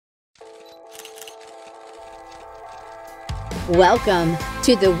Welcome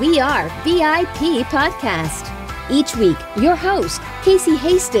to the We Are VIP podcast. Each week, your host, Casey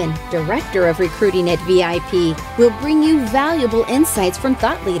Hasten, Director of Recruiting at VIP, will bring you valuable insights from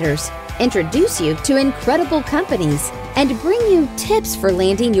thought leaders, introduce you to incredible companies, and bring you tips for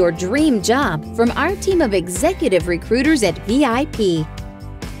landing your dream job from our team of executive recruiters at VIP.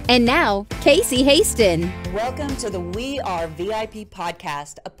 And now, Casey Hasten. Welcome to the We Are VIP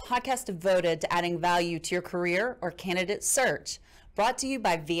podcast, a podcast devoted to adding value to your career or candidate search, brought to you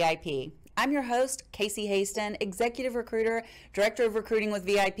by VIP. I'm your host, Casey Hasten, Executive Recruiter, Director of Recruiting with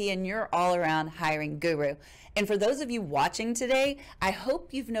VIP, and your all-around hiring guru. And for those of you watching today, I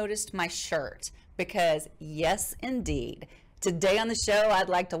hope you've noticed my shirt, because yes, indeed. Today on the show, I'd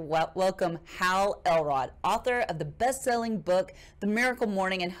like to welcome Hal Elrod, author of the best-selling book, The Miracle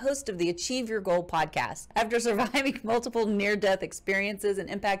Morning, and host of the Achieve Your Goal podcast. After surviving multiple near-death experiences and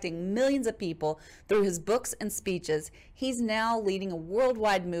impacting millions of people through his books and speeches, he's now leading a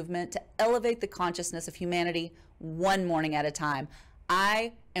worldwide movement to elevate the consciousness of humanity one morning at a time.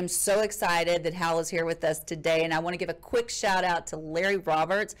 I am so excited that Hal is here with us today, and I want to give a quick shout out to Larry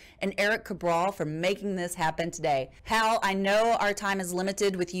Roberts and Eric Cabral for making this happen today. Hal, I know our time is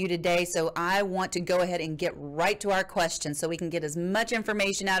limited with you today, so I want to go ahead and get right to our questions so we can get as much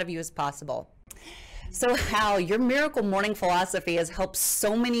information out of you as possible. So Hal, your Miracle Morning philosophy has helped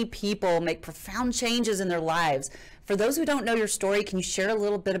so many people make profound changes in their lives. For those who don't know your story, can you share a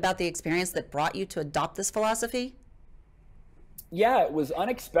little bit about the experience that brought you to adopt this philosophy? Yeah, it was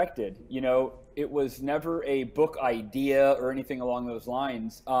unexpected. It was never a book idea or anything along those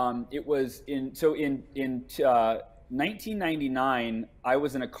lines. It was in 1999, I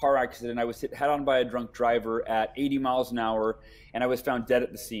was in a car accident. I was hit head on by a drunk driver at 80 miles an hour, and I was found dead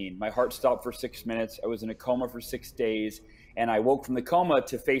at the scene. My heart stopped for 6 minutes. I was in a coma for 6 days, and I woke from the coma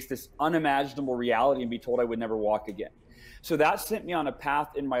to face this unimaginable reality and be told I would never walk again. So that sent me on a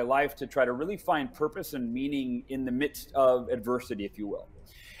path in my life to try to really find purpose and meaning in the midst of adversity, if you will.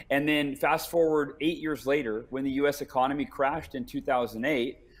 And then fast forward 8 years later, when the U.S. economy crashed in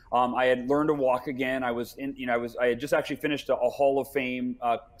 2008, I had learned to walk again. I had just actually finished a Hall of Fame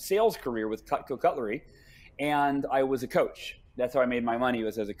sales career with Cutco Cutlery, and I was a coach. That's how I made my money,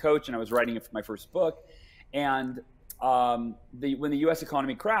 was as a coach, and I was writing my first book. And when the U.S.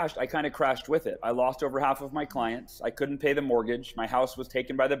 economy crashed, I kind of crashed with it. I lost over half of my clients. I couldn't pay the mortgage. My house was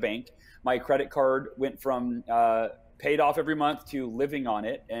taken by the bank. My credit card went from paid off every month to living on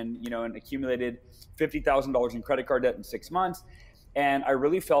it, and accumulated $50,000 in credit card debt in 6 months. And I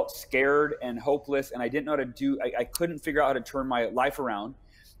really felt scared and hopeless, and I didn't know how to do. I couldn't figure out how to turn my life around.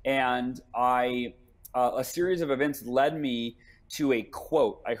 And a series of events led me to a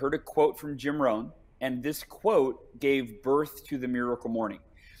quote. I heard a quote from Jim Rohn. And this quote gave birth to the Miracle Morning.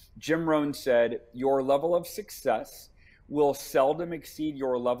 Jim Rohn said, "Your level of success will seldom exceed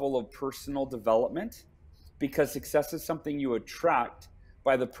your level of personal development, because success is something you attract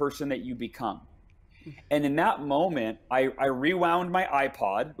by the person that you become." And in that moment, I rewound my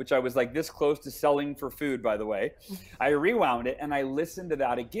iPod, which I was like this close to selling for food, by the way. I rewound it and I listened to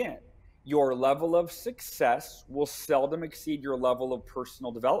that again. Your level of success will seldom exceed your level of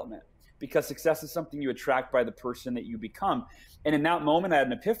personal development, because success is something you attract by the person that you become. And in that moment, I had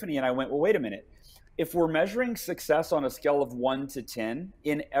an epiphany, and I went, well, wait a minute. If we're measuring success on a scale of 1 to 10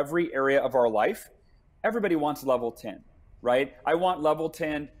 in every area of our life, everybody wants level 10, right? I want level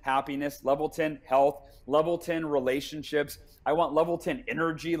 10 happiness, level 10 health, level 10 relationships. I want level 10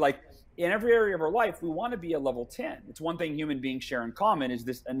 energy. Like, in every area of our life, we want to be a level 10. It's one thing human beings share in common, is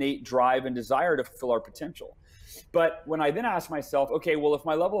this innate drive and desire to fulfill our potential. But when I then ask myself, okay, well, if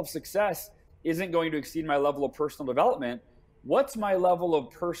my level of success isn't going to exceed my level of personal development, what's my level of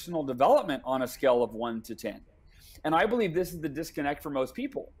personal development on a scale of 1 to 10? And I believe this is the disconnect for most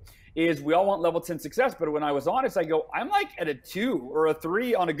people, is we all want level 10 success. But when I was honest, I go, I'm like at a 2 or a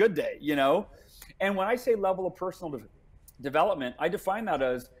 3 on a good day, And when I say level of personal development, I define that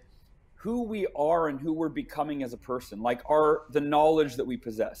as who we are and who we're becoming as a person, like the knowledge that we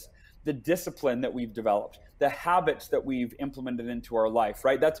possess, the discipline that we've developed, the habits that we've implemented into our life,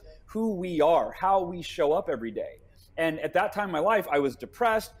 right? That's who we are, how we show up every day. And at that time in my life, I was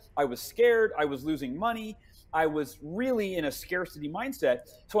depressed, I was scared, I was losing money, I was really in a scarcity mindset.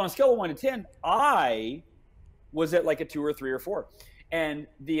 So on a scale of 1 to 10, I was at like a 2 or 3 or 4. And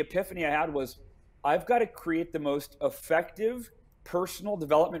the epiphany I had was, I've got to create the most effective personal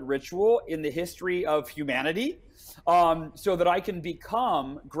development ritual in the history of humanity, so that I can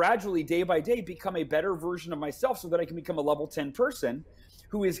become, gradually, day by day, become a better version of myself, so that I can become a level 10 person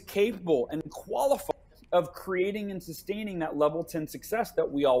who is capable and qualified of creating and sustaining that level 10 success that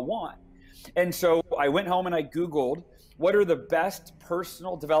we all want. And so I went home and I Googled what are the best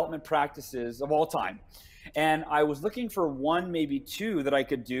personal development practices of all time. And I was looking for one, maybe two that I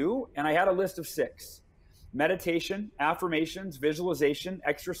could do. And I had a list of 6: meditation, affirmations, visualization,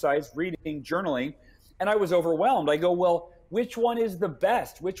 exercise, reading, journaling. And I was overwhelmed. I go, well, which one is the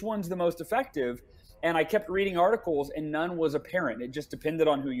best? Which one's the most effective? And I kept reading articles and none was apparent. It just depended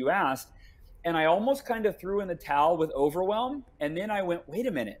on who you asked. And I almost kind of threw in the towel with overwhelm. And then I went, wait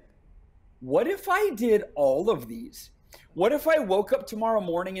a minute. What if I did all of these? What if I woke up tomorrow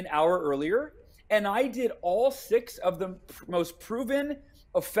morning an hour earlier and I did all 6 of the most proven,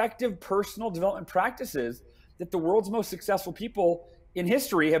 effective personal development practices that the world's most successful people in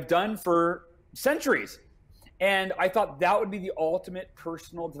history have done for centuries? And I thought that would be the ultimate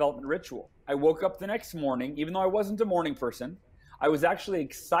personal development ritual. I woke up the next morning, even though I wasn't a morning person, I was actually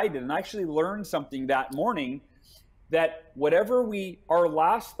excited and I actually learned something that morning, that whatever our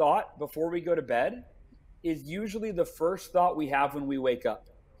last thought before we go to bed is usually the first thought we have when we wake up.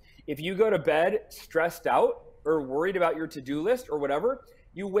 If you go to bed stressed out or worried about your to-do list or whatever,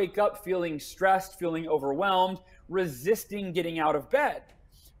 you wake up feeling stressed, feeling overwhelmed, resisting getting out of bed.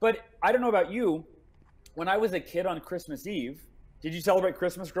 But I don't know about you, when I was a kid on Christmas Eve, did you celebrate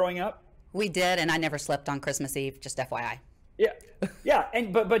Christmas growing up? We did, and I never slept on Christmas Eve, just FYI. Yeah,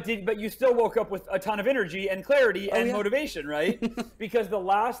 and but you still woke up with a ton of energy and clarity and motivation, right? Because the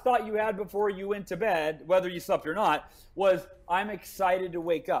last thought you had before you went to bed, whether you slept or not, was I'm excited to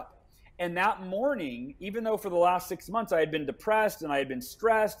wake up. And that morning, even though for the last 6 months I had been depressed and I had been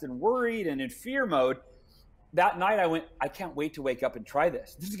stressed and worried and in fear mode, that night I went, I can't wait to wake up and try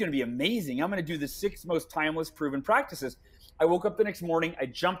this. This is going to be amazing. I'm going to do the 6 most timeless proven practices. I woke up the next morning, I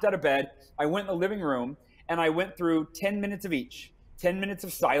jumped out of bed, I went in the living room, and I went through 10 minutes of each. 10 minutes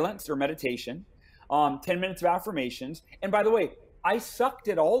of silence or meditation, 10 minutes of affirmations. And by the way, I sucked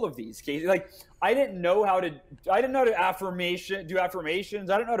at all of these, Casey. Like I didn't know how to do affirmations.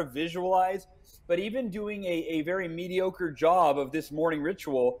 I didn't know how to visualize, but even doing a very mediocre job of this morning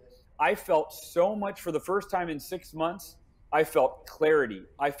ritual, I felt so much for the first time in 6 months. I felt clarity.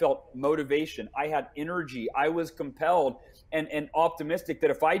 I felt motivation. I had energy. I was compelled and optimistic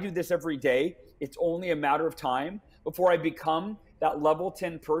that if I do this every day, it's only a matter of time before I become that level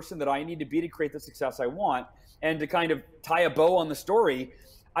 10 person that I need to be to create the success I want. And to kind of tie a bow on the story,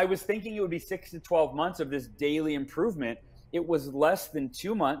 I was thinking it would be 6 to 12 months of this daily improvement. It was less than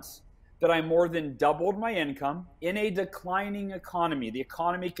 2 months that I more than doubled my income in a declining economy. The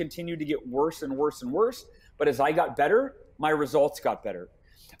economy continued to get worse and worse and worse. But as I got better, my results got better.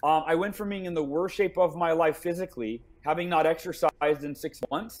 I went from being in the worst shape of my life physically, having not exercised in 6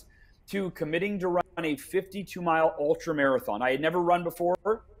 months, to committing to run a 52-mile ultra marathon. I had never run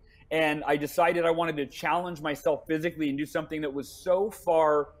before, and I decided I wanted to challenge myself physically and do something that was so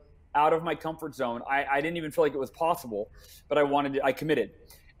far out of my comfort zone. I didn't even feel like it was possible, but I committed.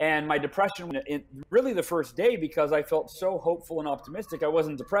 And my depression, really the first day, because I felt so hopeful and optimistic. I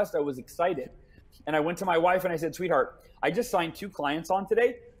wasn't depressed, I was excited. And I went to my wife and I said, sweetheart, I just signed 2 clients on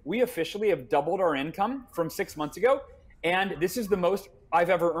today. We officially have doubled our income from 6 months ago. And this is the most I've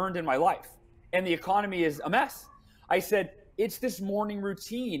ever earned in my life. And the economy is a mess. I said, it's this morning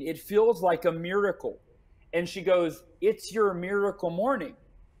routine. It feels like a miracle. And she goes, it's your miracle morning.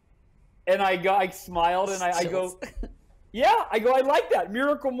 And I smiled and I go, yeah, I like that.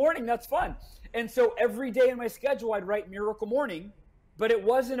 Miracle morning. That's fun. And so every day in my schedule, I'd write miracle morning, but it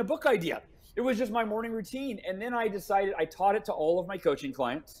wasn't a book idea. It was just my morning routine. And then I decided I taught it to all of my coaching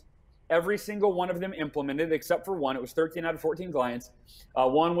clients. Every single one of them implemented except for one. It was 13 out of 14 clients.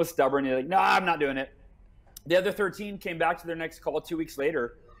 One was stubborn. He's like, no, I'm not doing it. The other 13 came back to their next call 2 weeks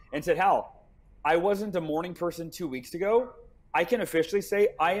later and said, Hal, I wasn't a morning person 2 weeks ago. I can officially say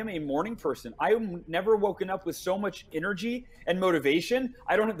I am a morning person. I have never woken up with so much energy and motivation.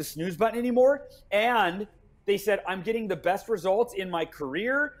 I don't have the snooze button anymore. And they said, I'm getting the best results in my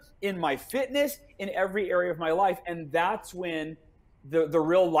career, in my fitness, in every area of my life. And that's when the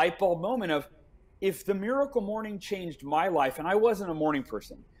real light bulb moment of, if the miracle morning changed my life, and I wasn't a morning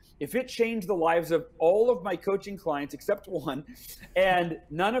person, if it changed the lives of all of my coaching clients except one, and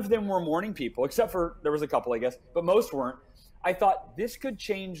none of them were morning people, except for, there was a couple, I guess, but most weren't, I thought this could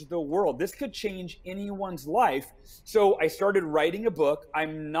change the world. This could change anyone's life. So I started writing a book.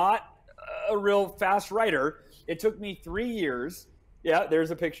 I'm not a real fast writer. It took me 3 years. Yeah,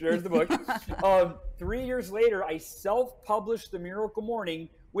 there's a picture. There's the book. 3 years later, I self-published The Miracle Morning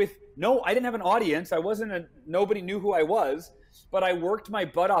with I didn't have an audience. Nobody knew who I was, but I worked my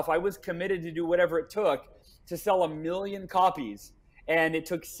butt off. I was committed to do whatever it took to sell 1 million copies. And it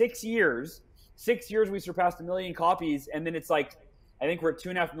took 6 years. 6 years, we surpassed 1 million copies. And then it's like, I think we're at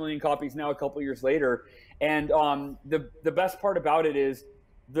 2.5 million copies now a couple of years later. And the best part about it is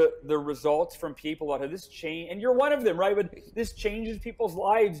the results from people out of this change, and you're one of them, right? But this changes people's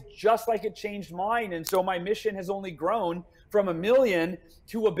lives just like it changed mine. And so my mission has only grown from 1 million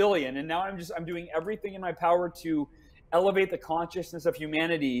to 1 billion. And now I'm doing everything in my power to elevate the consciousness of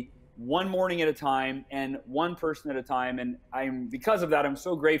humanity one morning at a time and one person at a time. And because of that, I'm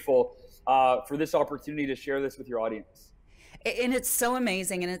so grateful for this opportunity to share this with your audience. And it's so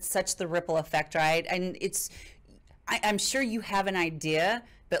amazing, and it's such the ripple effect, right? And I'm sure you have an idea,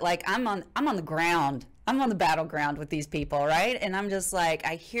 but like I'm on the ground. I'm on the battleground with these people, right? And I'm just like,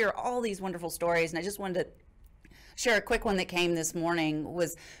 I hear all these wonderful stories, and I just wanted to share a quick one that came this morning.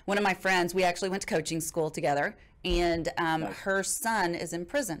 Was one of my friends. We actually went to coaching school together, and her son is in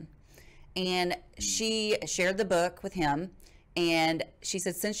prison. And she shared the book with him, and she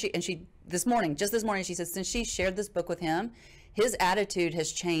said this morning, she said, since she shared this book with him, his attitude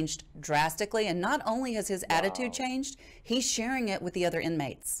has changed drastically. And not only has his attitude changed, he's sharing it with the other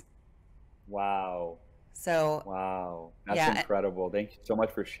inmates. Wow. So wow, that's incredible. Thank you so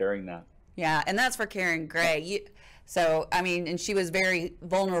much for sharing that. Yeah, and that's for Karen Gray. So I mean, and she was very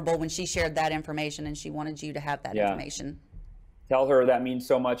vulnerable when she shared that information, and she wanted you to have that information. Tell her that means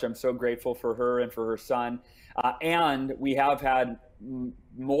so much. I'm so grateful for her and for her son. And we have had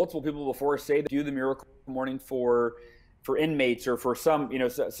multiple people before say that do the miracle morning for inmates, or for some,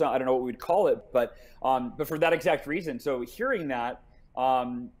 some, I don't know what we'd call it, but for that exact reason. So hearing that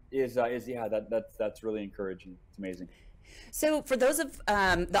that's really encouraging. It's amazing. So for those of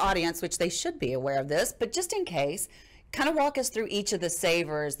the audience, which they should be aware of this, but just in case, kind of walk us through each of the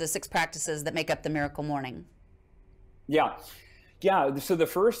savers, the 6 practices that make up the miracle morning. Yeah. So the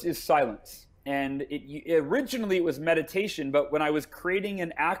first is silence. And originally it was meditation, but when I was creating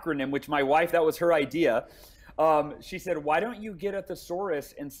an acronym, which my wife, that was her idea, she said, why don't you get a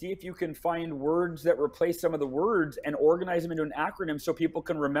thesaurus and see if you can find words that replace some of the words and organize them into an acronym so people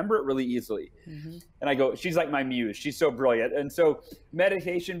can remember it really easily. Mm-hmm. And I go, she's like my muse. She's so brilliant. And so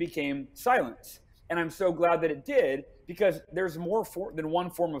meditation became silence. And I'm so glad that it did, because there's more than one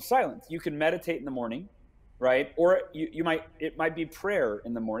form of silence. You can meditate in the morning, right? Or it might be prayer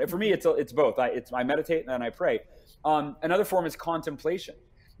in the morning. For me, it's both. I meditate and then I pray. Another form is contemplation.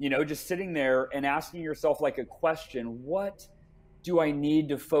 Just sitting there and asking yourself like a question: what do I need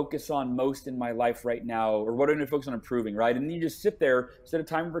to focus on most in my life right now? Or what do I need to focus on improving, right? And then you just sit there, set a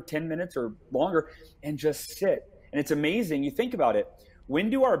timer for 10 minutes or longer, and just sit. And it's amazing. You think about it. When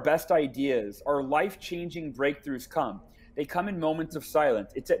do our best ideas, our life-changing breakthroughs come? They come in moments of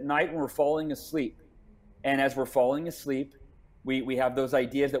silence. It's at night when we're falling asleep. And as we're falling asleep, we have those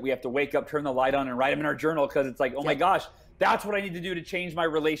ideas that we have to wake up, turn the light on, and write them in our journal, because it's like, oh my gosh, that's what I need to do to change my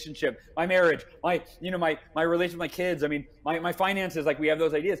relationship, my marriage, my relation with my kids. I mean, my finances. Like, we have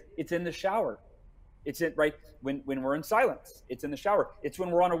those ideas. It's in the shower. It's right when we're in silence. It's in the shower. It's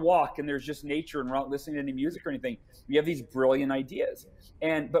when we're on a walk and there's just nature and we're not listening to any music or anything. We have these brilliant ideas.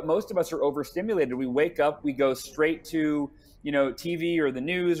 But most of us are overstimulated. We wake up, we go straight to TV or the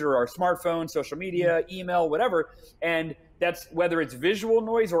news or our smartphone, social media, email, whatever. And that's, whether it's visual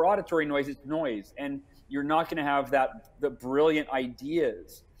noise or auditory noise, it's noise. And you're not going to have the brilliant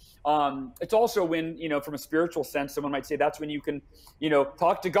ideas. It's also when, from a spiritual sense, someone might say that's when you can,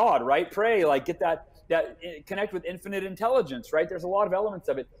 talk to God, right? Pray, like get that connect with infinite intelligence, right? There's a lot of elements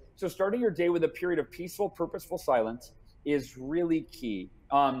of it. So starting your day with a period of peaceful, purposeful silence is really key.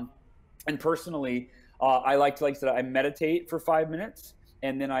 And personally, I like to, I meditate for 5 minutes,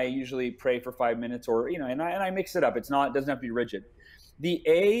 and then I usually pray for 5 minutes, or, and I mix it up. It doesn't have to be rigid. The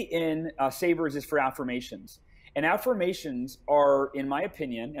A in Savers is for affirmations. And affirmations are, in my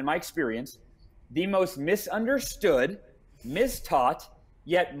opinion and my experience, the most misunderstood, mistaught,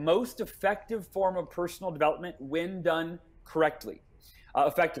 yet most effective form of personal development when done correctly,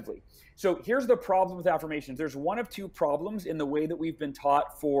 effectively. So here's the problem with affirmations. There's one of two problems in the way that we've been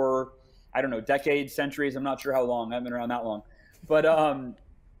taught for, I don't know, decades, centuries. I'm not sure how long. I haven't been around that long. But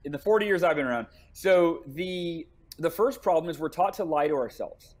in the 40 years I've been around. So the first problem is we're taught to lie to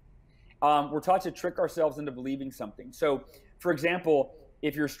ourselves. We're taught to trick ourselves into believing something. So, for example,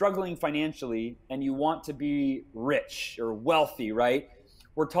 if you're struggling financially and you want to be rich or wealthy, right?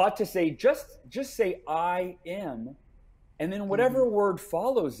 We're taught to say, just say I am, and then whatever word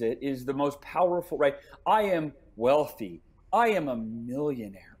follows it is the most powerful, right? I am wealthy. I am a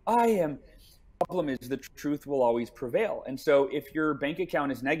millionaire. The problem is the truth will always prevail. And so if your bank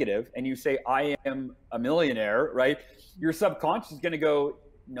account is negative and you say, I am a millionaire, right? Your subconscious is going to go,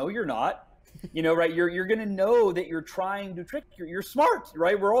 no, you're not, right? You're going to know that you're trying to trick. You're smart,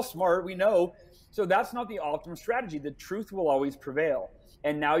 right? We're all smart. We know So that's not the optimum strategy. The truth will always prevail.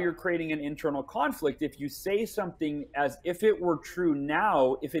 And now you're creating an internal conflict if you say something as if it were true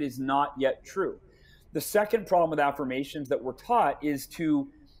now, if it is not yet true. The second problem with affirmations that we're taught is to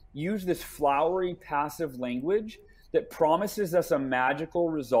use this flowery passive language that promises us a magical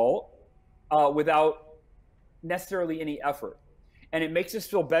result without necessarily any effort. And it makes us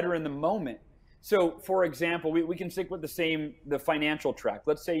feel better in the moment. So for example, we can stick with the financial track.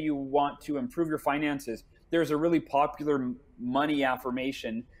 Let's say you want to improve your finances. There's a really popular money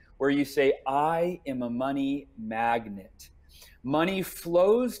affirmation where you say, I am a money magnet. Money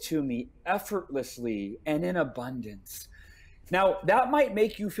flows to me effortlessly and in abundance. Now, that might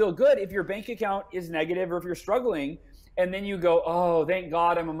make you feel good if your bank account is negative or if you're struggling, and then you go, oh, thank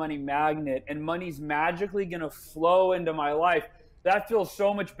God I'm a money magnet and money's magically going to flow into my life. That feels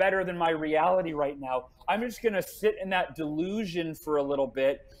so much better than my reality right now. I'm just going to sit in that delusion for a little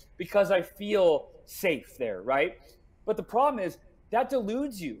bit because I feel safe there, right? But the problem is that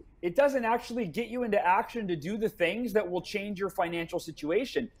deludes you. It doesn't actually get you into action to do the things that will change your financial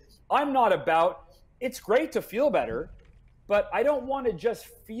situation. I'm not about, it's great to feel better, but I don't want to just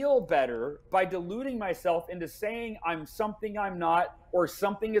feel better by deluding myself into saying I'm something I'm not or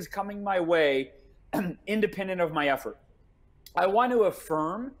something is coming my way independent of my effort. I want to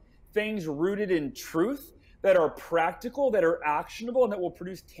affirm things rooted in truth that are practical, that are actionable, and that will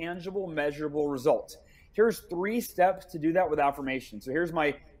produce tangible, measurable results. Here's 3 steps to do that with affirmation. So here's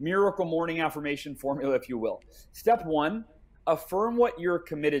my miracle morning affirmation formula, if you will. Step 1, affirm what you're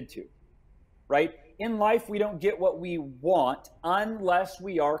committed to, right? In life, we don't get what we want unless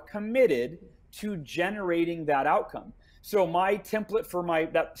we are committed to generating that outcome. So my template for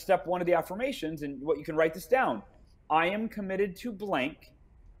that step 1 of the affirmations, and what you can write this down, I am committed to blank.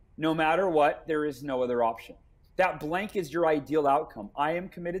 No matter what, there is no other option. That blank is your ideal outcome. I am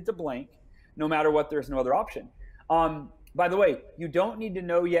committed to blank. No matter what, there's no other option. By the way, you don't need to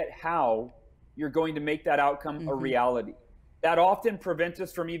know yet how you're going to make that outcome a reality. That often prevents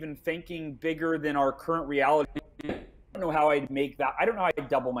us from even thinking bigger than our current reality. I don't know how I'd make that. I don't know how I'd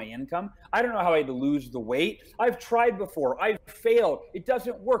double my income. I don't know how I'd lose the weight. I've tried before. I've failed. It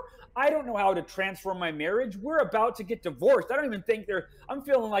doesn't work. I don't know how to transform my marriage. We're about to get divorced. I don't even think I'm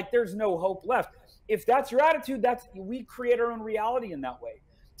feeling like there's no hope left. If that's your attitude, we create our own reality in that way.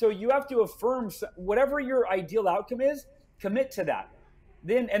 So you have to affirm whatever your ideal outcome is, commit to that.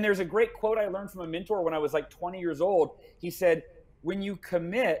 And there's a great quote I learned from a mentor when I was like 20 years old. He said, when you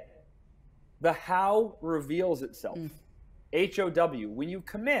commit, the how reveals itself. H-O-W. When you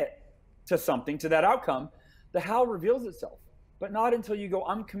commit to something, to that outcome, the how reveals itself. But not until you go,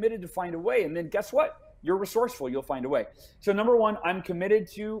 I'm committed to find a way. And then guess what? You're resourceful. You'll find a way. So number 1, I'm committed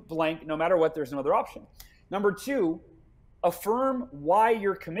to blank. No matter what, there's no other option. Number 2, affirm why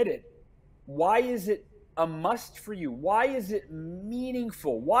you're committed. Why is it a must for you? Why is it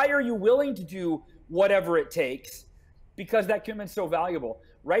meaningful? Why are you willing to do whatever it takes? Because that commitment's so valuable.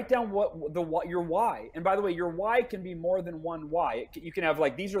 Write down your why. And by the way, your why can be more than one why. You can have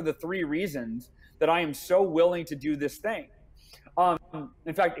these are the 3 reasons that I am so willing to do this thing.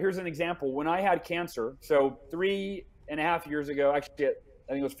 In fact, here's an example. When I had cancer, so 3.5 years ago, actually, I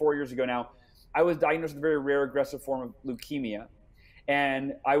think it was 4 years ago now, I was diagnosed with a very rare aggressive form of leukemia.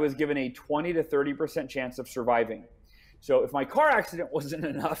 And I was given a 20 to 30% chance of surviving. So if my car accident wasn't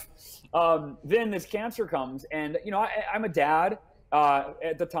enough, then this cancer comes. And, I'm a dad.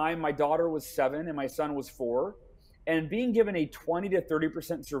 At the time, my daughter was 7 and my son was 4. And being given a 20 to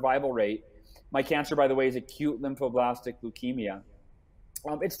 30% survival rate, my cancer, by the way, is acute lymphoblastic leukemia.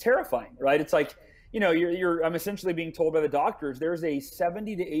 It's terrifying, right? It's like, I'm essentially being told by the doctors, there's a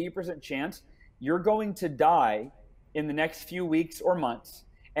 70 to 80% chance you're going to die in the next few weeks or months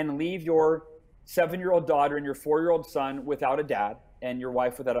and leave your 7-year-old daughter and your 4-year-old son without a dad and your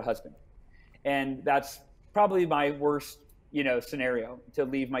wife without a husband. And that's probably my worst, scenario, to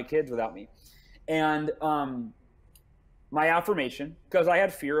leave my kids without me. And my affirmation, because I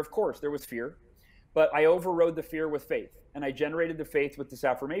had fear, of course, there was fear, but I overrode the fear with faith. And I generated the faith with this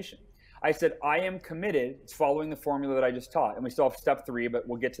affirmation. I said, I am committed. It's following the formula that I just taught. And we still have step 3, but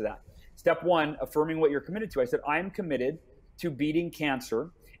we'll get to that. Step 1, affirming what you're committed to. I said, I am committed to beating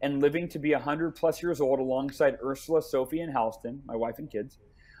cancer and living to be 100+ years old alongside Ursula, Sophie, and Halston, my wife and kids.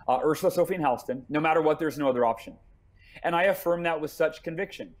 Ursula, Sophie, and Halston. No matter what, there's no other option. And I affirm that with such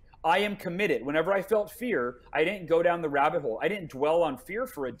conviction. I am committed. Whenever I felt fear, I didn't go down the rabbit hole. I didn't dwell on fear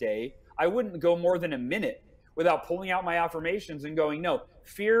for a day. I wouldn't go more than a minute without pulling out my affirmations and going, no,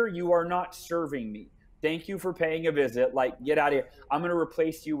 fear, you are not serving me. Thank you for paying a visit. Get out of here. I'm going to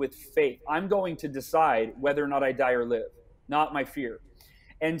replace you with faith. I'm going to decide whether or not I die or live, not my fear.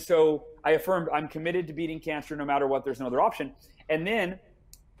 And so I affirmed, I'm committed to beating cancer no matter what. There's no other option. And then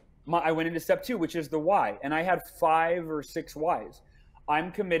I went into step 2, which is the why. And I had 5 or 6 whys.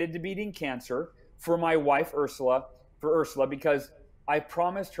 I'm committed to beating cancer for my wife, Ursula, because I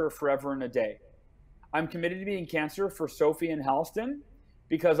promised her forever and a day. I'm committed to beating cancer for Sophie and Halston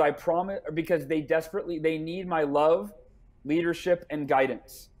because they need my love, leadership, and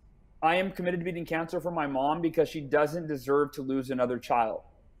guidance. I am committed to beating cancer for my mom because she doesn't deserve to lose another child.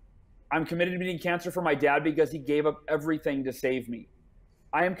 I'm committed to beating cancer for my dad because he gave up everything to save me.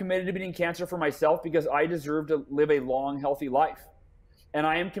 I am committed to beating cancer for myself because I deserve to live a long, healthy life. And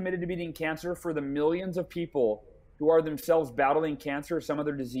I am committed to beating cancer for the millions of people who are themselves battling cancer or some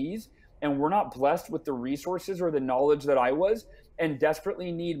other disease, and we're not blessed with the resources or the knowledge that I was, and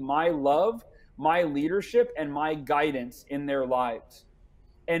desperately need my love, my leadership, and my guidance in their lives.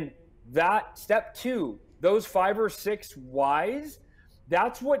 And that step 2, those 5 or 6 whys,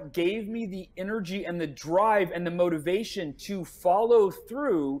 that's what gave me the energy and the drive and the motivation to follow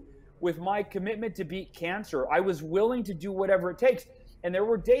through with my commitment to beat cancer. I was willing to do whatever it takes. And there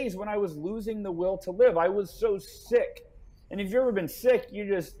were days when I was losing the will to live. I was so sick. And if you've ever been sick, you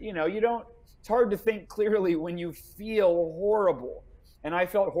just, it's hard to think clearly when you feel horrible. And I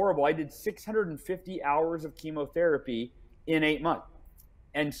felt horrible. I did 650 hours of chemotherapy in 8 months.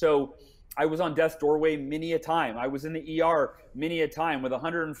 And so I was on death's doorway many a time. I was in the ER many a time with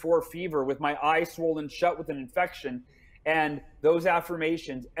 104 fever, with my eye swollen shut with an infection. And those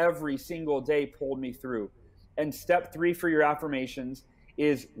affirmations every single day pulled me through. And step 3 for your affirmations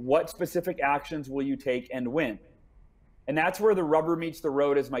is, what specific actions will you take and when? And that's where the rubber meets the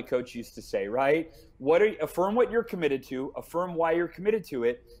road, as my coach used to say, right? Affirm what you're committed to, affirm why you're committed to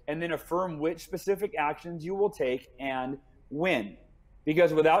it, and then affirm which specific actions you will take and when.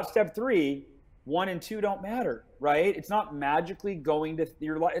 Because without step 3, 1 and 2 don't matter, right? It's not magically going to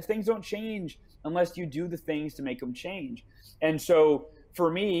your life. Things don't change unless you do the things to make them change. And so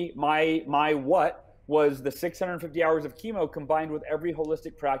for me, my what was the 650 hours of chemo combined with every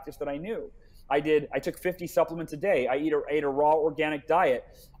holistic practice that I knew. I took 50 supplements a day. I ate a raw organic diet.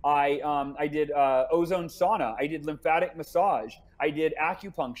 I did ozone sauna. I did lymphatic massage. I did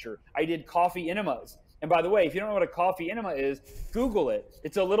acupuncture. I did coffee enemas. And by the way, if you don't know what a coffee enema is, Google it.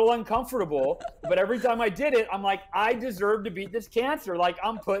 It's a little uncomfortable, but every time I did it, I'm like, I deserve to beat this cancer. Like,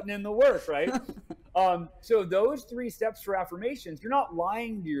 I'm putting in the work, right? So those 3 steps for affirmations, you're not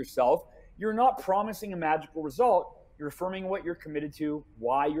lying to yourself. You're not promising a magical result. You're affirming what you're committed to,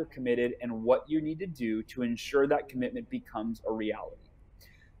 why you're committed, and what you need to do to ensure that commitment becomes a reality.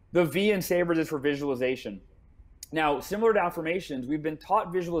 The V in Savers is for visualization. Now, similar to affirmations, we've been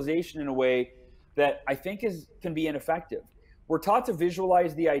taught visualization in a way that I think can be ineffective. We're taught to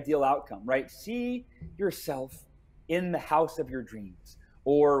visualize the ideal outcome, right? See yourself in the house of your dreams,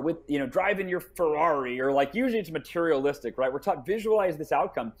 or with, driving your Ferrari, or like, usually it's materialistic, right? We're taught visualize this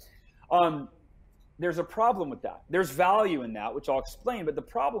outcome. There's a problem with that. There's value in that, which I'll explain. But the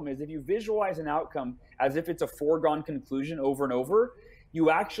problem is, if you visualize an outcome as if it's a foregone conclusion over and over, you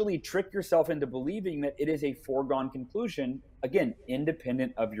actually trick yourself into believing that it is a foregone conclusion, again,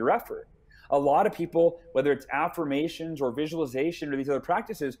 independent of your effort. A lot of people, whether it's affirmations or visualization or these other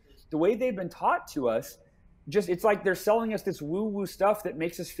practices, the way they've been taught to us, it's like they're selling us this woo-woo stuff that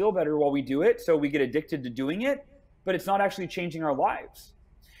makes us feel better while we do it, so we get addicted to doing it, but it's not actually changing our lives.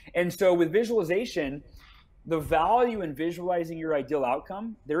 And so with visualization, the value in visualizing your ideal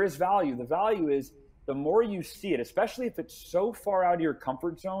outcome, there is value. The value is the more you see it, especially if it's so far out of your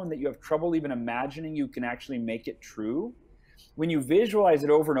comfort zone that you have trouble even imagining you can actually make it true. When you visualize it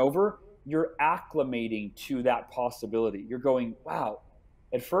over and over, you're acclimating to that possibility. You're going, wow,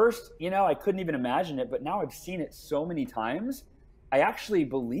 at first, I couldn't even imagine it, but now I've seen it so many times. I actually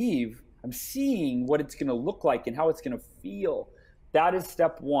believe I'm seeing what it's going to look like and how it's going to feel. That is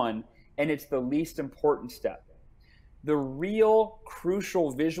step 1, and it's the least important step. The real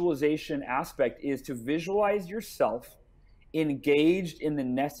crucial visualization aspect is to visualize yourself engaged in the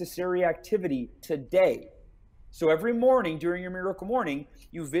necessary activity today. So every morning during your miracle morning,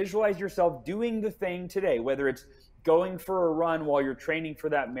 you visualize yourself doing the thing today, whether it's going for a run while you're training for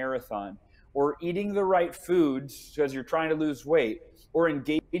that marathon, or eating the right foods because you're trying to lose weight, or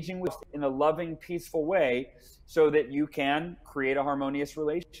engaging with in a loving, peaceful way so that you can create a harmonious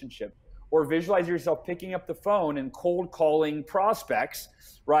relationship. Or visualize yourself picking up the phone and cold calling prospects,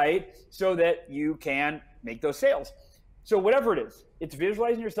 right? So that you can make those sales. So whatever it is, it's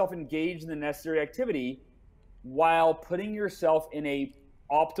visualizing yourself engaged in the necessary activity while putting yourself in a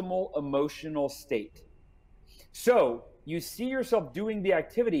optimal emotional state. So you see yourself doing the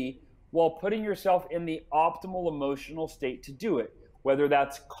activity while putting yourself in the optimal emotional state to do it. whether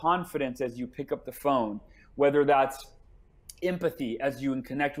that's confidence as you pick up the phone, whether that's empathy as you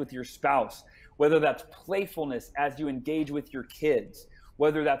connect with your spouse, whether that's playfulness as you engage with your kids,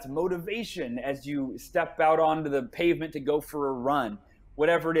 whether that's motivation as you step out onto the pavement to go for a run,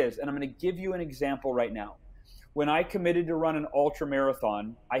 whatever it is. And I'm going to give you an example right now. When I committed to run an ultra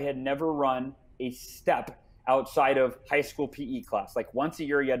marathon, I had never run a step outside of high school PE class. Like once a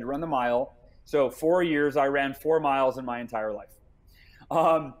year, you had to run the mile. So 4 years, I ran 4 miles in my entire life.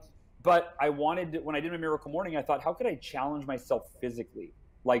 But I wanted to, when I did my Miracle Morning, I thought, how could I challenge myself physically,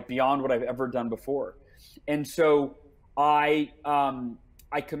 like beyond what I've ever done before? And so I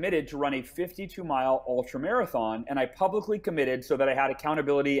committed to run a 52-mile ultra marathon, and I publicly committed so that I had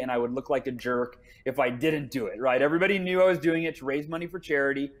accountability and I would look like a jerk if I didn't do it, right? Everybody knew I was doing it to raise money for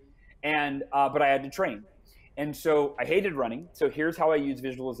charity, and but I had to train. And so I hated running. So here's how I use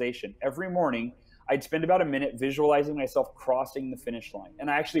visualization. Every morning, I'd spend about a minute visualizing myself crossing the finish line. And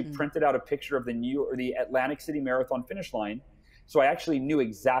I actually printed out a picture of the Atlantic City Marathon finish line. So I actually knew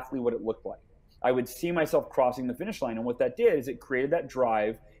exactly what it looked like. I would see myself crossing the finish line. And what that did is it created that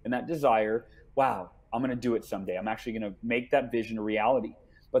drive and that desire. Wow, I'm going to do it someday. I'm actually going to make that vision a reality.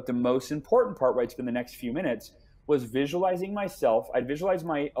 But the most important part, where I'd spend the next few minutes, was visualizing myself. I'd visualize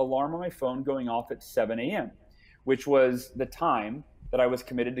my alarm on my phone going off at 7 a.m., which was the time that I was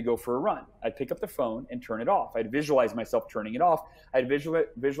committed to go for a run. I'd pick up the phone and turn it off. I'd visualize myself turning it off. I'd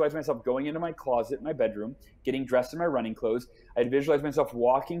visualize myself going into my closet in my bedroom, getting dressed in my running clothes. I'd visualize myself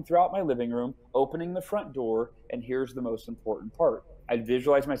walking throughout my living room, opening the front door, and here's the most important part. I'd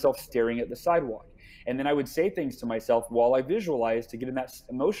visualize myself staring at the sidewalk. And then I would say things to myself while I visualized to get in that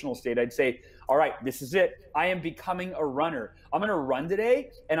emotional state. I'd say, all right, this is it. I am becoming a runner. I'm going to run today,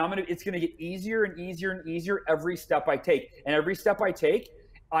 and it's going to get easier and easier and easier every step I take. And every step I take,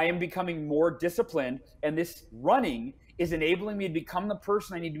 I am becoming more disciplined. And this running is enabling me to become the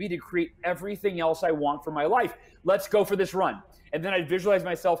person I need to be to create everything else I want for my life. Let's go for this run. And then I'd visualize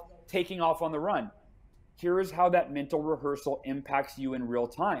myself taking off on the run. Here is how that mental rehearsal impacts you in real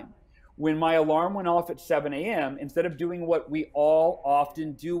time. When my alarm went off at 7 a.m., instead of doing what we all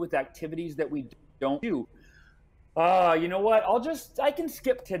often do with activities that we don't do, you know what? I can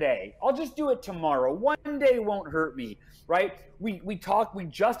skip today. I'll just do it tomorrow. One day won't hurt me, right? We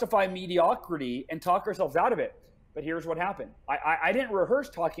justify mediocrity and talk ourselves out of it. But here's what happened. I didn't rehearse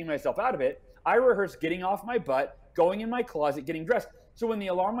talking myself out of it. I rehearsed getting off my butt, going in my closet, getting dressed. So when the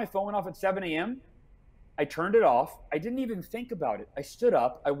alarm on my phone went off at 7 a.m., I turned it off. I didn't even think about it. I stood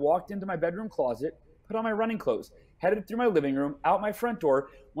up. I walked into my bedroom closet, put on my running clothes, headed through my living room, out my front door.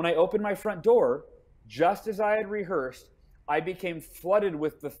 When I opened my front door, just as I had rehearsed, I became flooded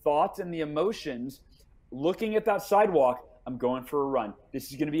with the thoughts and the emotions. Looking at that sidewalk, I'm going for a run. This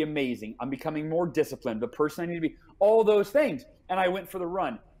is going to be amazing. I'm becoming more disciplined, the person I need to be, all those things. And I went for the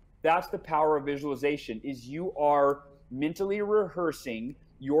run. That's the power of visualization, is you are mentally rehearsing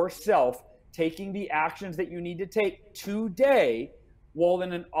yourself taking the actions that you need to take today while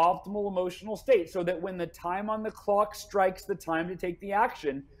in an optimal emotional state, so that when the time on the clock strikes the time to take the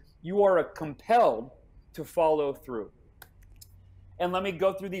action, you are compelled to follow through. And let me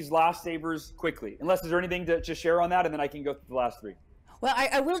go through these last savers quickly. Unless, is there anything to share on that? And then I can go through the last three. Well,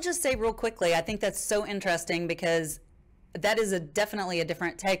 I will just say real quickly, I think that's so interesting because that is definitely a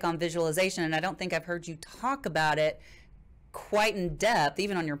different take on visualization. And I don't think I've heard you talk about it quite in depth,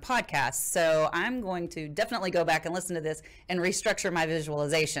 even on your podcast. So I'm going to definitely go back and listen to this and restructure my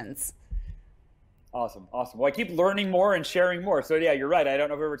visualizations. Awesome. Well, I keep learning more and sharing more. So yeah, you're right. I don't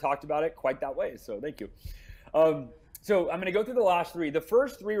know if I've ever talked about it quite that way. So thank you. So I'm going to go through the last three. The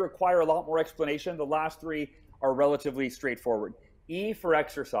first three require a lot more explanation. The last three are relatively straightforward. E for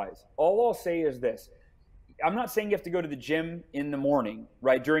exercise. All I'll say is this. I'm not saying you have to go to the gym in the morning,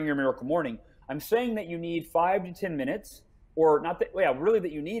 right, during your Miracle Morning. I'm saying that you need 5 to 10 minutes, or not that, really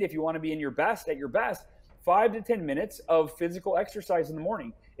that you need, if you want to be at your best, 5 to 10 minutes of physical exercise in the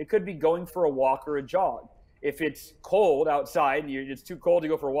morning. It could be going for a walk or a jog. If it's cold outside and it's too cold to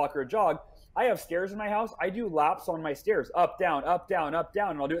go for a walk or a jog, I have stairs in my house. I do laps on my stairs, up, down, up, down, up,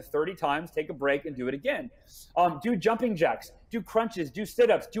 down, and I'll do it 30 times, take a break, and do it again. Do jumping jacks, do crunches, do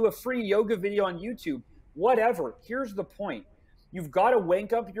sit-ups, do a free yoga video on YouTube, whatever. Here's the point. You've got to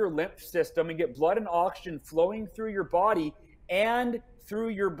wake up your lymph system and get blood and oxygen flowing through your body and through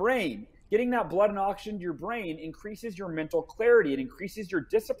your brain. Getting that blood and oxygen to your brain increases your mental clarity. It increases your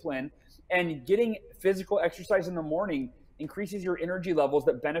discipline. And getting physical exercise in the morning increases your energy levels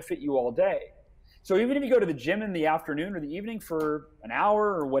that benefit you all day. So even if you go to the gym in the afternoon or the evening for an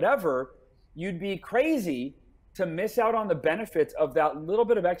hour or whatever, you'd be crazy to miss out on the benefits of that little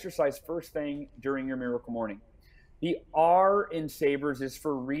bit of exercise first thing during your Miracle Morning. The R in Sabres is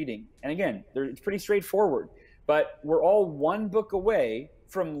for reading. And again, it's pretty straightforward, but we're all one book away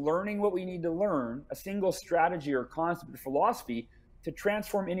from learning what we need to learn, a single strategy or concept or philosophy to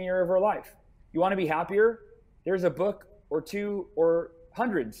transform any area of our life. You want to be happier? There's a book or two or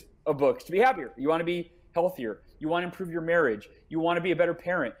hundreds of books to be happier. You want to be healthier. You want to improve your marriage. You want to be a better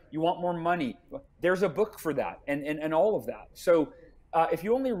parent. You want more money. There's a book for that and all of that. So if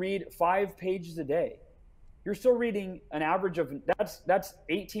you only read 5 pages a day, you're still reading an average of, that's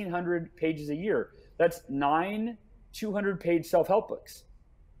 1,800 pages a year. That's 9 200-page self-help books.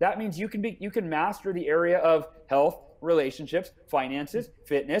 That means you can master the area of health, relationships, finances,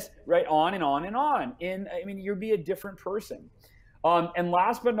 fitness, right, on and on and on. You'll be a different person. And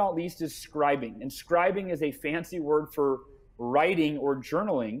last but not least is scribing. And scribing is a fancy word for writing or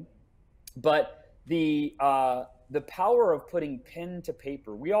journaling, but the power of putting pen to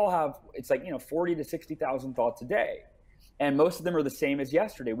paper. We all have, it's like, 40 to 60,000 thoughts a day. And most of them are the same as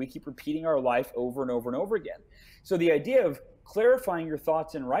yesterday. We keep repeating our life over and over and over again. So the idea of clarifying your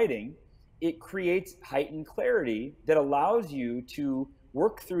thoughts in writing, it creates heightened clarity that allows you to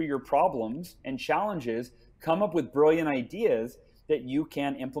work through your problems and challenges, come up with brilliant ideas that you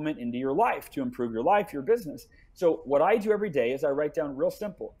can implement into your life to improve your life, your business. So what I do every day is I write down real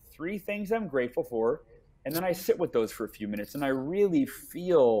simple 3 things I'm grateful for, and then I sit with those for a few minutes and I really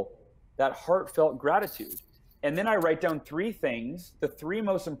feel that heartfelt gratitude. And then I write down 3 things, the 3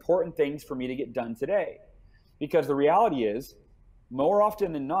 most important things for me to get done today. Because the reality is, more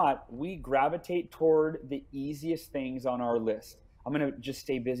often than not, we gravitate toward the easiest things on our list. I'm going to just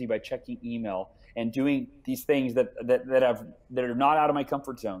stay busy by checking email and doing these things that are not out of my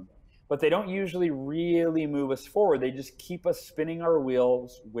comfort zone. But they don't usually really move us forward. They just keep us spinning our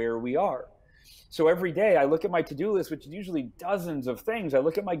wheels where we are. So every day I look at my to-do list, which is usually dozens of things. I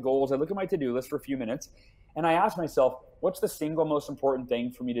look at my goals, I look at my to-do list for a few minutes, and I ask myself, what's the single most important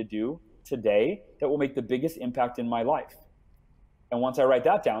thing for me to do today that will make the biggest impact in my life? And once I write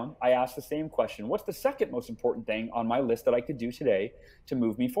that down, I ask the same question. What's the second most important thing on my list that I could do today to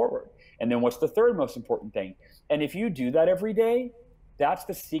move me forward? And then what's the third most important thing? And if you do that every day, that's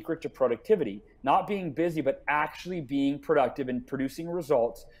the secret to productivity. Not being busy, but actually being productive and producing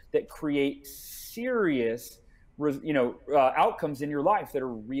results that create serious outcomes in your life that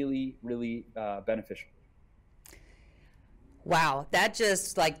are really, really beneficial. Wow, that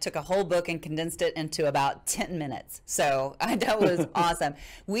just took a whole book and condensed it into about 10 minutes. So that was awesome.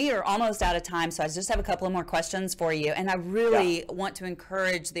 We are almost out of time, so I just have a couple of more questions for you. And I really want to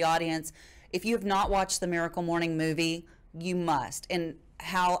encourage the audience, if you have not watched the Miracle Morning movie, you must. And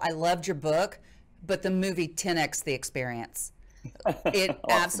Hal, I loved your book, but the movie 10x the experience. It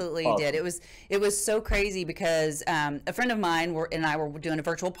absolutely did. It was so crazy because a friend of mine and I were doing a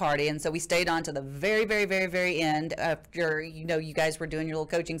virtual party, and so we stayed on to the very, very, very, very end after you guys were doing your little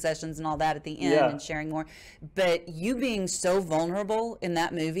coaching sessions and all that at the end and sharing more. But you being so vulnerable in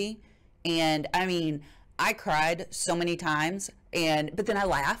that movie, and I mean, I cried so many times, but then I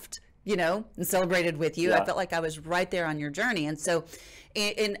laughed, and celebrated with you. I felt like I was right there on your journey, and so.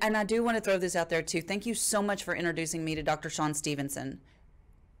 And I do want to throw this out there too. Thank you so much for introducing me to Dr. Sean Stevenson.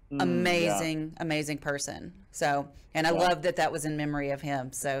 Amazing person. So, and I love that was in memory of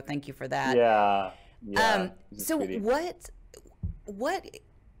him. So thank you for that. So what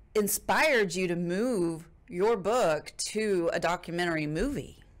inspired you to move your book to a documentary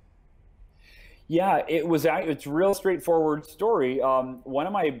movie? Yeah, it's a real straightforward story. One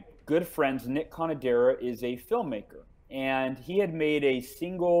of my good friends, Nick Conadera, is a filmmaker. And he had made a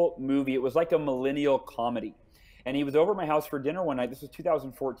single movie. It was like a millennial comedy. And he was over at my house for dinner one night. This was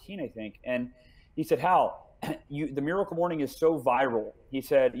 2014, I think. And he said, Hal, the Miracle Morning is so viral. He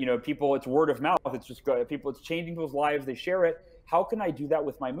said, people, it's word of mouth. It's just people, it's changing people's lives. They share it. How can I do that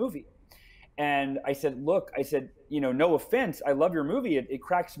with my movie? And I said, look, no offense. I love your movie. It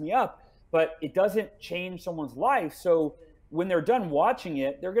cracks me up, but it doesn't change someone's life. So when they're done watching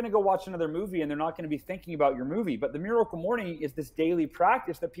it, they're going to go watch another movie and they're not going to be thinking about your movie. But the Miracle Morning is this daily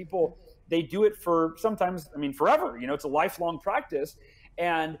practice that people, they do it for sometimes, forever. It's a lifelong practice.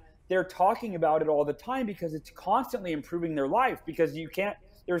 And they're talking about it all the time because it's constantly improving their life, because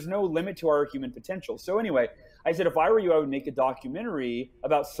there's no limit to our human potential. So anyway, I said, if I were you, I would make a documentary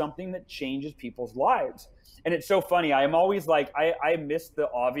about something that changes people's lives. And it's so funny. I am always I miss the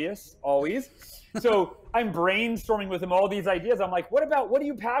obvious, always. So I'm brainstorming with him all these ideas. I'm like, what are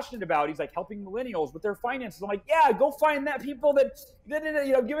you passionate about? He's like, helping millennials with their finances. I'm like, yeah, go find that people that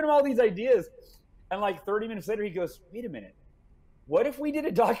giving him all these ideas. And 30 minutes later, he goes, wait a minute. What if we did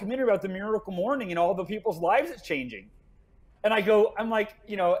a documentary about the Miracle Morning and all the people's lives it's changing? And I go, I'm like,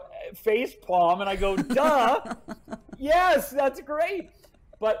 face palm, and I go, duh, yes, that's great.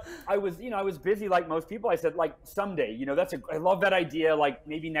 But I was busy like most people. I said, like, someday, I love that idea. Like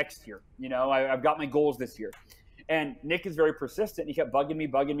maybe next year, I've got my goals this year. And Nick is very persistent. He kept bugging me,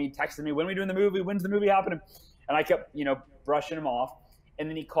 texting me, when are we doing the movie? When's the movie happening? And I kept, brushing him off. And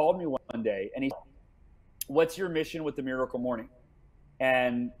then he called me one day and he said, what's your mission with the Miracle Morning?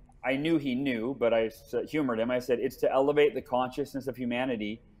 And I knew he knew, but I humored him. I said, it's to elevate the consciousness of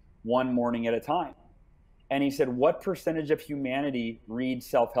humanity one morning at a time. And he said, what percentage of humanity reads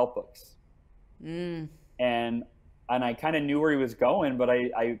self-help books? And I kind of knew where he was going, but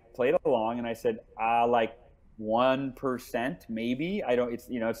I played along and I said, like 1%, maybe. It's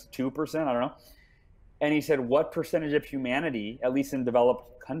 2%, I don't know. And he said, what percentage of humanity, at least in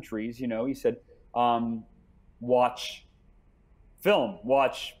developed countries, he said, watch film,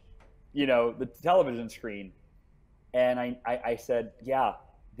 watch the television screen. And I said, yeah,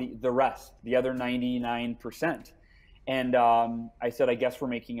 the rest, the other 99%. And I said, I guess we're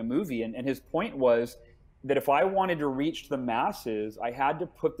making a movie. And his point was that if I wanted to reach the masses, I had to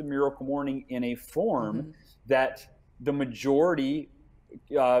put the Miracle Morning in a form that the majority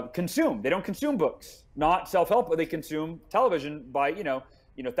consume. They don't consume books, not self-help, but they consume television by,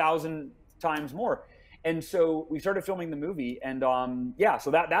 1,000 times more. And so we started filming the movie, and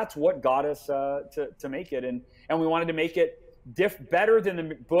so that's what got us to make it, and we wanted to make it better than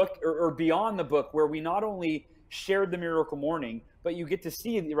the book or beyond the book, where we not only shared the Miracle Morning, but you get to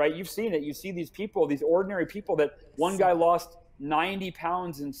see, right? You've seen it. You see these people, these ordinary people. That one guy lost 90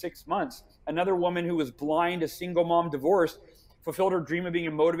 pounds in 6 months. Another woman who was blind, a single mom, divorced, fulfilled her dream of being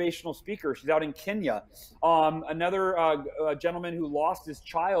a motivational speaker. She's out in Kenya. Another gentleman who lost his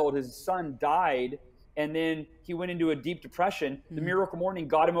child. His son died. And then he went into a deep depression. The Miracle Morning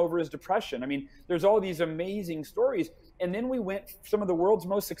got him over his depression. I mean, there's all these amazing stories. And then we went some of the world's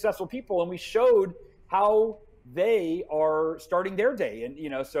most successful people, and we showed how they are starting their day.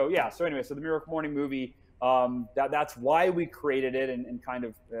 And, so the Miracle Morning movie, that's why we created it, and kind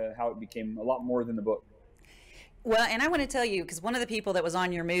of how it became a lot more than the book. Well, and I want to tell you, because one of the people that was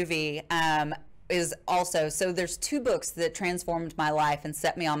on your movie is also, so there's 2 books that transformed my life and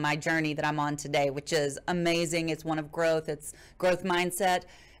set me on my journey that I'm on today, which is amazing. It's one of growth. It's growth mindset.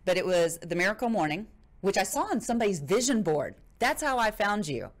 But it was The Miracle Morning, which I saw on somebody's vision board. That's how I found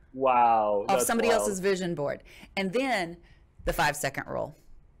you. Wow. Off somebody else's vision board. And then The 5-Second Rule.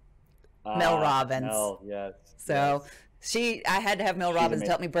 Mel Robbins. Mel, yes. So I had to have Mel Robbins to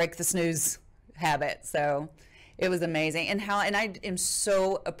help me break the snooze habit. So it was amazing. And I am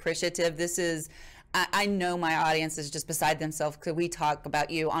so appreciative. This is, I know my audience is just beside themselves because we talk about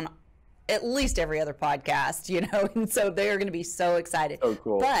you on at least every other podcast, and so they're going to be so excited. Oh,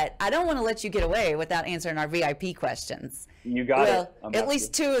 cool. But I don't want to let you get away without answering our VIP questions. You got it. At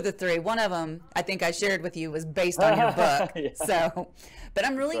least 2 of the 3. One of them, I think I shared with you, was based on your book. Yeah. So, but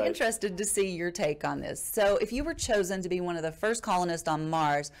I'm really interested to see your take on this. So if you were chosen to be one of the first colonists on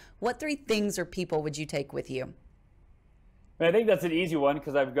Mars, what 3 things or people would you take with you? I think that's an easy one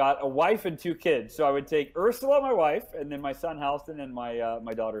because I've got a wife and 2 kids. So I would take Ursula, my wife, and then my son Halston, and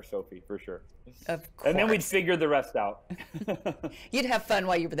my daughter Sophie, for sure. Of course. And then we'd figure the rest out. You'd have fun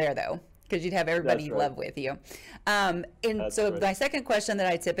while you were there, though, because you'd have everybody you love with you. My second question that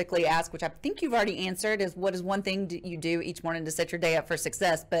I typically ask, which I think you've already answered, is what is one thing you do each morning to set your day up for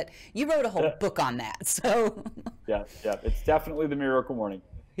success? But you wrote a whole book on that, so. Yeah, it's definitely the Miracle Morning.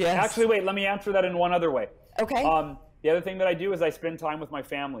 Yes. Actually, wait, let me answer that in one other way. Okay. The other thing that I do is I spend time with my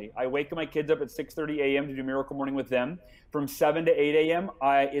family. I wake my kids up at 6:30 a.m. to do Miracle Morning with them. From 7 to 8 a.m.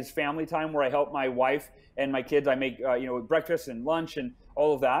 Is family time where I help my wife and my kids. I make breakfast and lunch and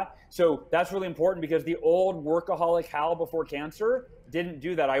all of that. So that's really important because the old workaholic Hal before cancer didn't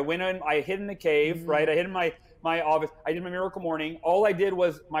do that. I went in, I hid in the cave, right? I hid in my office. I did my Miracle Morning. All I did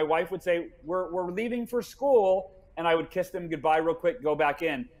was my wife would say, we're leaving for school. And I would kiss them goodbye real quick, go back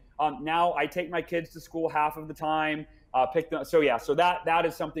in. Now I take my kids to school half of the time, pick them. So that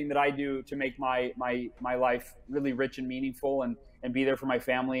is something that I do to make my life really rich and meaningful, and be there for my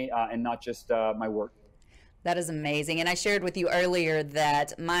family and not just my work. That is amazing. And I shared with you earlier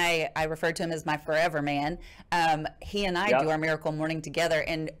that I refer to him as my forever man. He and I do our Miracle Morning together.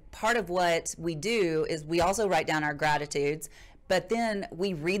 And part of what we do is we also write down our gratitudes, but then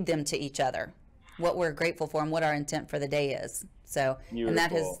we read them to each other, what we're grateful for and what our intent for the day is. So, Beautiful. And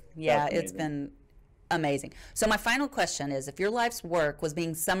that has, it's been amazing. So my final question is, if your life's work was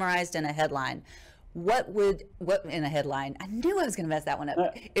being summarized in a headline, what in a headline? I knew I was going to mess that one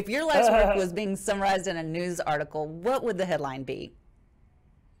up. If your life's work was being summarized in a news article, what would the headline be?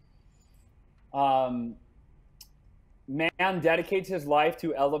 Man dedicates his life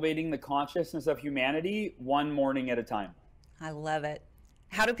to elevating the consciousness of humanity one morning at a time. I love it.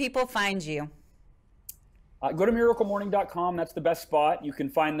 How do people find you? Go to miraclemorning.com. That's the best spot. You can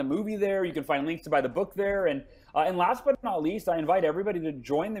find the movie there. You can find links to buy the book there. And last but not least, I invite everybody to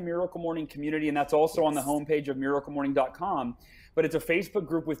join the Miracle Morning community. And that's also on the homepage of miraclemorning.com. But it's a Facebook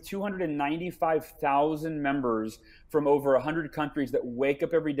group with 295,000 members from over 100 countries that wake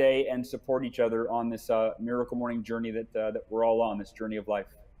up every day and support each other on this Miracle Morning journey that we're all on, this journey of life.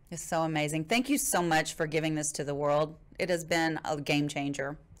 It's so amazing. Thank you so much for giving this to the world. It has been a game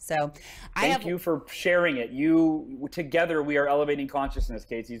changer. So thank you for sharing it. Together we are elevating consciousness,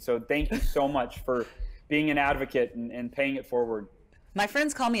 Casey. So thank you so much for being an advocate and paying it forward. My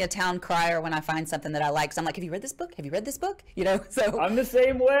friends call me a town crier when I find something that I like. So I'm like, have you read this book? Have you read this book? You know, so I'm the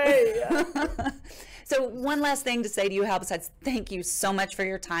same way. So one last thing to say to you, Hal, besides thank you so much for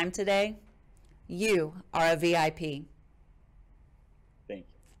your time today. You are a VIP. Thank you.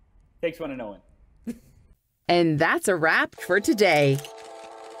 Thanks for knowing. And that's a wrap for today.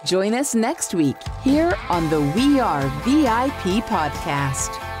 Join us next week here on the We Are VIP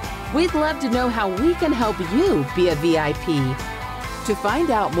podcast. We'd love to know how we can help you be a VIP. To find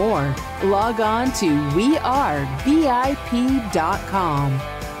out more, log on to wearevip.com.